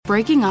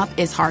Breaking up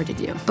is hard to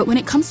do, but when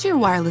it comes to your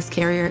wireless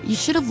carrier, you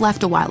should have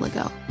left a while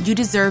ago. You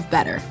deserve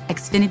better.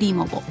 Xfinity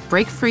Mobile.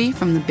 Break free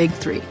from the big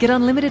three. Get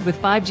unlimited with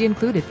 5G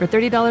included for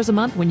 $30 a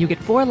month when you get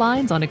 4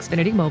 lines on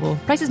Xfinity Mobile.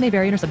 Prices may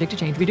vary and are subject to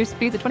change. Reduced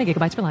speeds at 20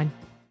 gigabytes per line.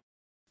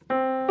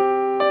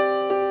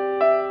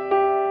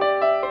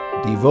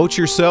 Devote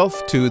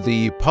yourself to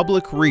the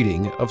public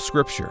reading of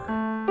Scripture.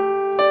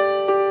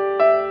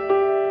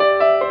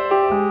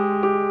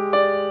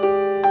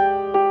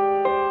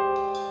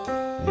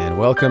 And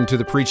welcome to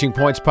the Preaching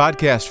Points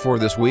podcast for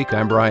this week.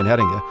 I'm Brian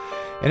Hettinga.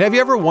 And have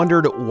you ever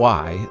wondered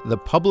why the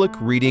public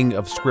reading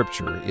of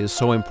Scripture is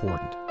so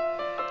important?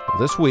 Well,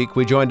 this week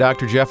we join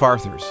Dr. Jeff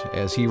Arthurs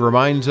as he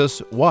reminds us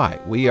why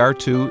we are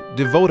to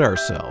devote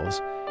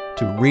ourselves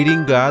to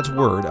reading God's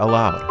Word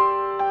aloud.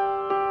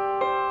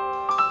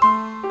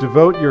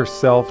 Devote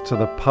yourself to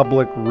the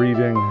public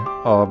reading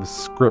of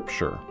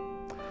Scripture.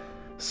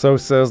 So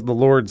says the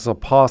Lord's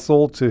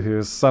apostle to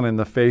his son in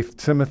the faith,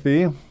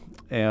 Timothy,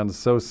 and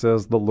so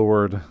says the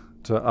Lord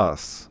to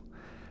us.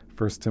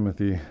 1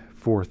 Timothy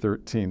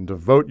 4:13,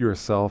 devote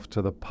yourself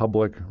to the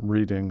public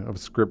reading of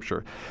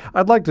Scripture.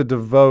 I'd like to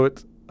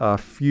devote a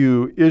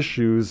few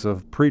issues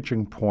of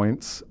preaching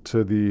points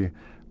to the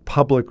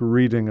public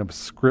reading of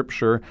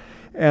Scripture.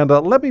 And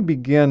let me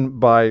begin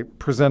by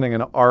presenting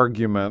an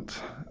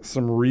argument,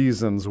 some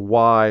reasons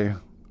why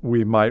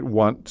we might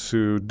want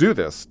to do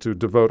this, to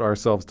devote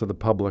ourselves to the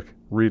public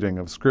reading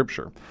of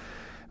Scripture.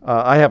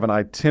 I have an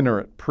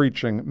itinerant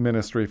preaching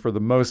ministry for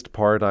the most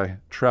part. I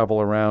travel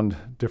around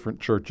different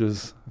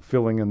churches,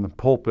 filling in the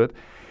pulpit.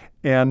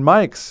 And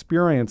my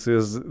experience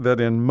is that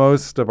in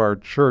most of our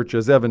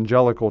churches,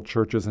 evangelical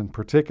churches in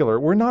particular,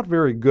 we're not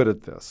very good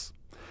at this.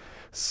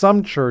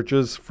 Some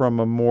churches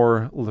from a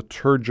more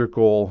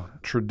liturgical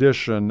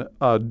tradition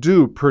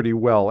do pretty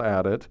well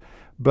at it.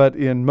 But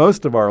in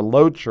most of our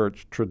low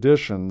church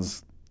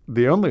traditions,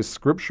 the only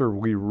scripture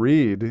we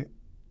read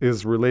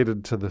is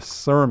related to the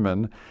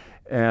sermon,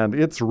 and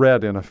it's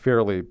read in a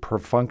fairly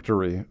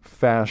perfunctory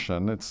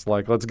fashion. It's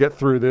like, let's get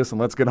through this and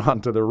let's get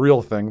on to the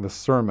real thing, the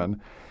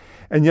sermon.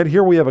 And yet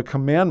here we have a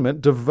commandment,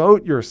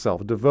 devote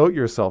yourself, devote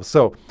yourself.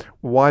 So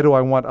why do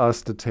I want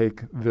us to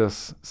take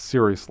this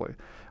seriously?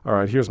 All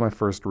right, here's my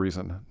first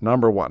reason.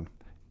 Number one,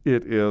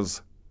 it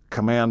is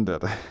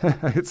commanded.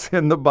 It's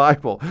in the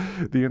Bible.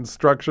 The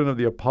instruction of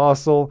the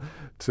apostle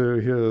to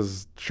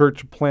his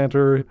church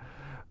planter,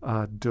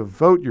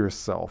 devote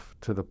yourself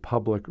to the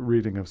public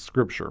reading of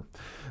Scripture.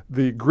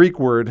 The Greek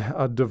word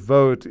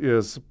devote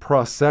is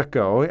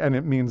proseko, and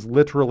it means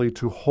literally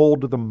to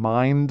hold the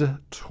mind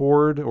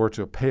toward or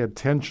to pay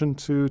attention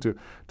to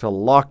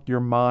lock your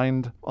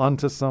mind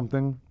onto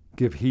something,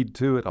 give heed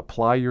to it,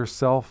 apply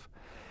yourself.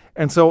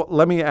 And so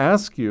let me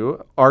ask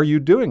you, are you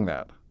doing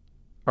that?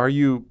 Are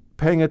you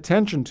paying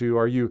attention to?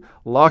 Are you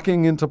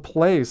locking into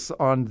place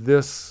on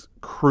this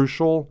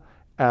crucial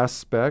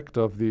aspect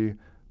of the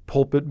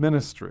pulpit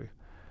ministry?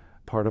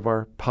 Part of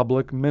our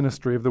public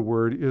ministry of the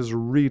Word is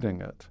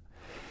reading it.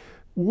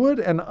 Would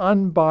an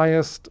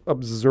unbiased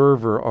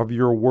observer of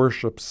your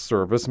worship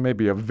service,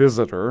 maybe a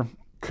visitor,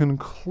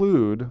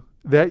 conclude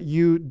that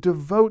you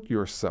devote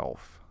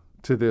yourself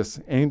to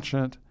this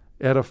ancient,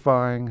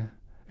 edifying,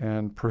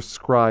 and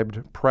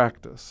prescribed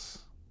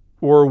practice?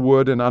 Or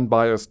would an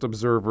unbiased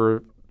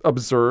observer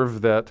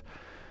observe that,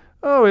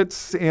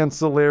 it's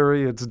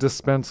ancillary, it's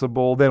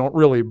dispensable, they don't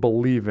really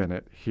believe in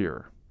it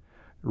here?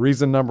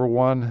 Reason number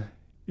one,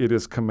 it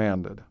is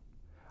commanded.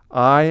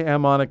 I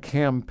am on a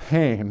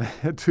campaign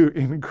to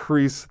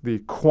increase the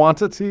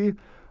quantity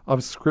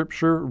of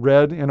Scripture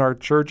read in our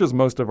churches,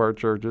 most of our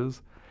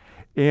churches,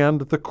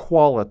 and the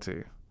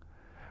quality.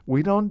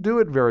 We don't do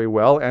it very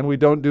well, and we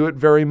don't do it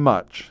very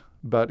much,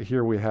 but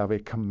here we have a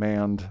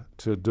command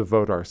to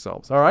devote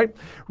ourselves. All right,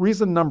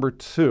 reason number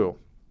two.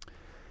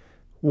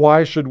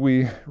 Why should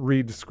we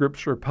read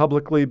Scripture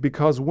publicly?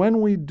 Because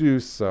when we do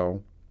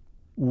so,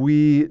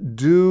 we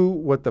do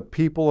what the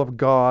people of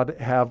God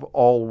have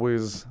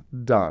always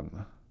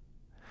done.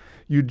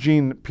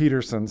 Eugene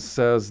Peterson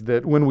says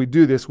that when we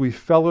do this, we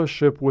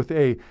fellowship with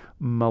a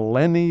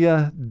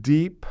millennia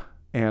deep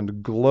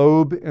and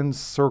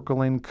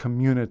globe-encircling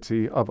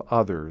community of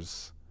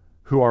others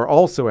who are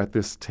also at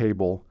this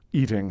table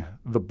eating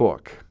the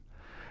book.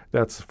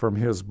 That's from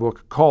his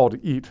book called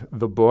Eat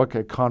the Book,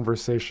 A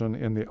Conversation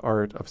in the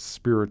Art of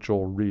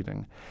Spiritual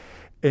Reading.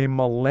 A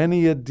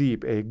millennia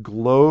deep, a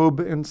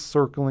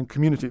globe-encircling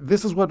community.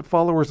 This is what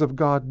followers of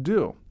God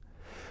do.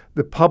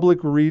 The public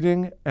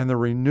reading and the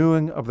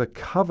renewing of the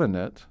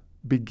covenant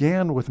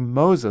began with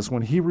Moses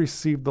when he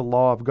received the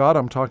law of God.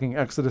 I'm talking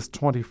Exodus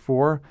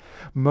 24.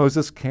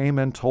 Moses came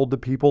and told the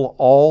people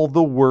all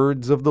the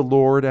words of the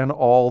Lord and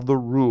all the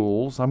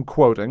rules. I'm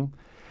quoting.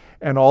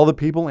 And all the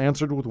people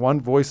answered with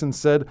one voice and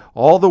said,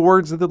 all the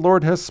words that the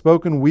Lord has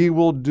spoken we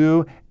will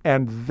do.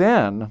 And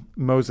then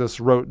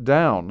Moses wrote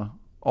down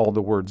all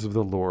the words of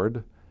the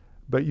Lord.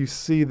 But you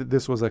see that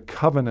this was a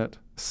covenant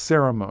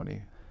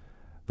ceremony,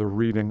 the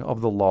reading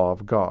of the law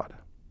of God.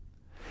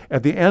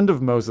 At the end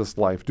of Moses'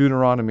 life,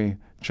 Deuteronomy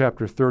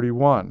chapter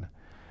 31,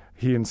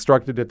 He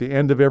instructed at the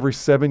end of every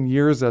 7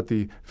 years at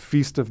the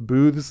Feast of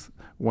Booths,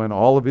 when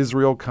all of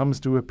Israel comes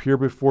to appear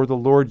before the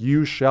Lord,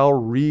 you shall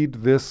read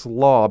this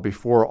law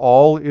before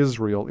all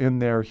Israel in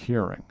their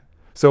hearing.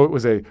 So it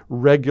was a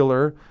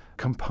regular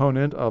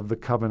component of the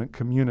covenant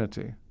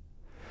community.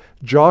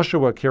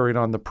 Joshua carried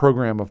on the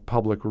program of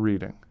public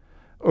reading.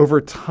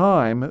 Over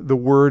time, the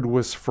word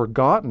was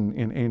forgotten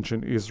in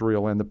ancient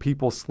Israel, and the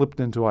people slipped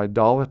into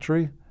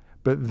idolatry,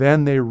 but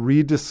then they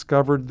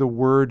rediscovered the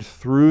word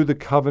through the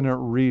covenant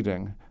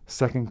reading,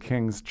 2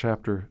 Kings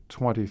chapter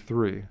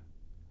 23.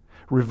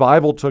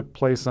 Revival took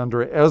place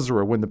under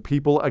Ezra when the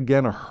people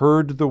again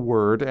heard the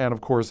word and,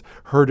 of course,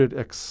 heard it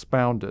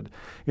expounded.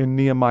 In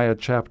Nehemiah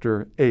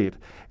chapter 8,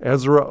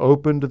 Ezra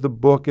opened the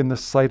book in the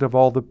sight of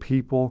all the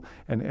people,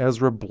 and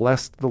Ezra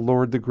blessed the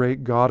Lord, the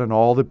great God, and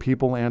all the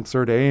people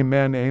answered,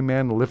 Amen,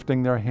 amen,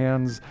 lifting their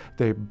hands.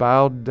 They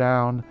bowed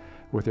down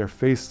with their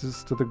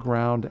faces to the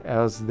ground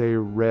as they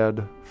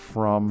read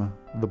from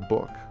the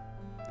book.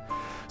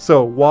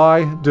 So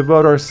why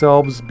devote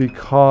ourselves?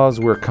 Because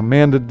we're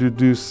commanded to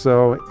do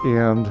so,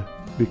 and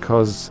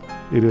because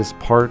it is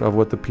part of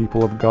what the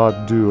people of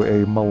God do,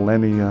 a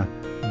millennia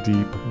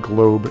deep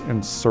globe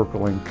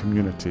encircling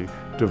community.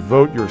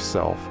 Devote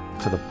yourself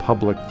to the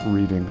public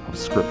reading of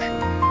Scripture.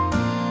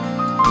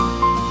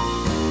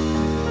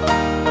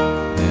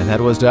 And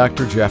that was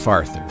Dr. Jeff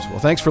Arthurs. Well,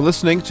 thanks for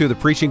listening to the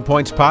Preaching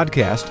Points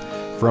podcast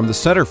from the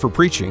Center for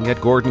Preaching at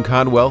Gordon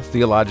Conwell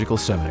Theological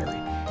Seminary.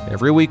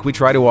 Every week we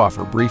try to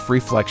offer brief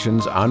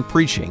reflections on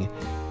preaching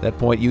that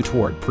point you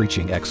toward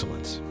preaching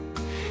excellence.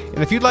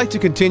 And if you'd like to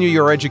continue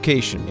your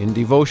education in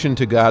devotion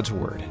to God's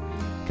Word,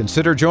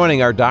 consider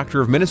joining our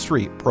Doctor of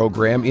Ministry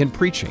program in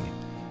preaching.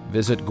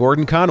 Visit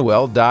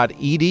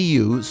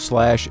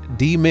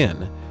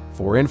gordonconwell.edu/dmin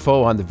for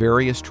info on the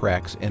various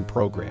tracks and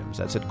programs.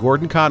 That's at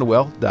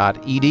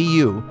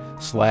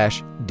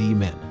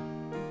gordonconwell.edu/dmin.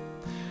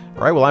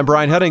 All right, well, I'm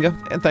Brian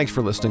Hettinga, and thanks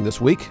for listening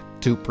this week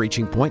to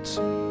Preaching Points.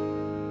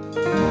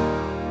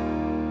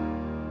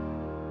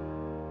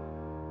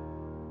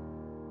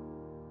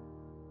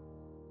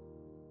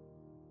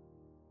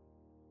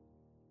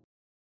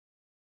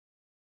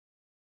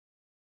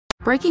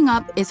 Breaking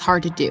up is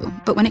hard to do,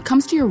 but when it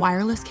comes to your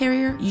wireless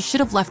carrier, you should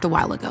have left a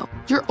while ago.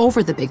 You're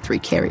over the big three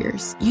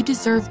carriers. You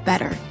deserve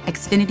better.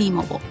 Xfinity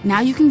Mobile. Now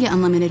you can get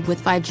unlimited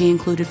with 5G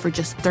included for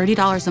just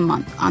 $30 a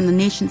month on the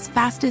nation's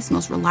fastest,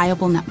 most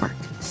reliable network.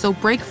 So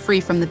break free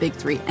from the big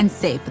three and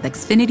save with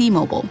Xfinity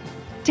Mobile.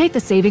 Take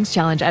the savings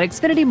challenge at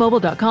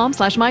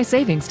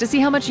xfinitymobile.com/mysavings to see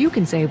how much you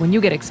can save when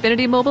you get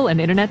Xfinity Mobile and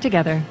Internet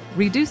together.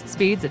 Reduced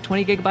speeds at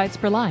 20 gigabytes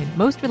per line.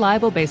 Most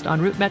reliable based on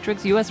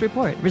RootMetrics US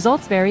report.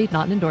 Results vary,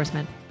 not an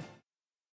endorsement.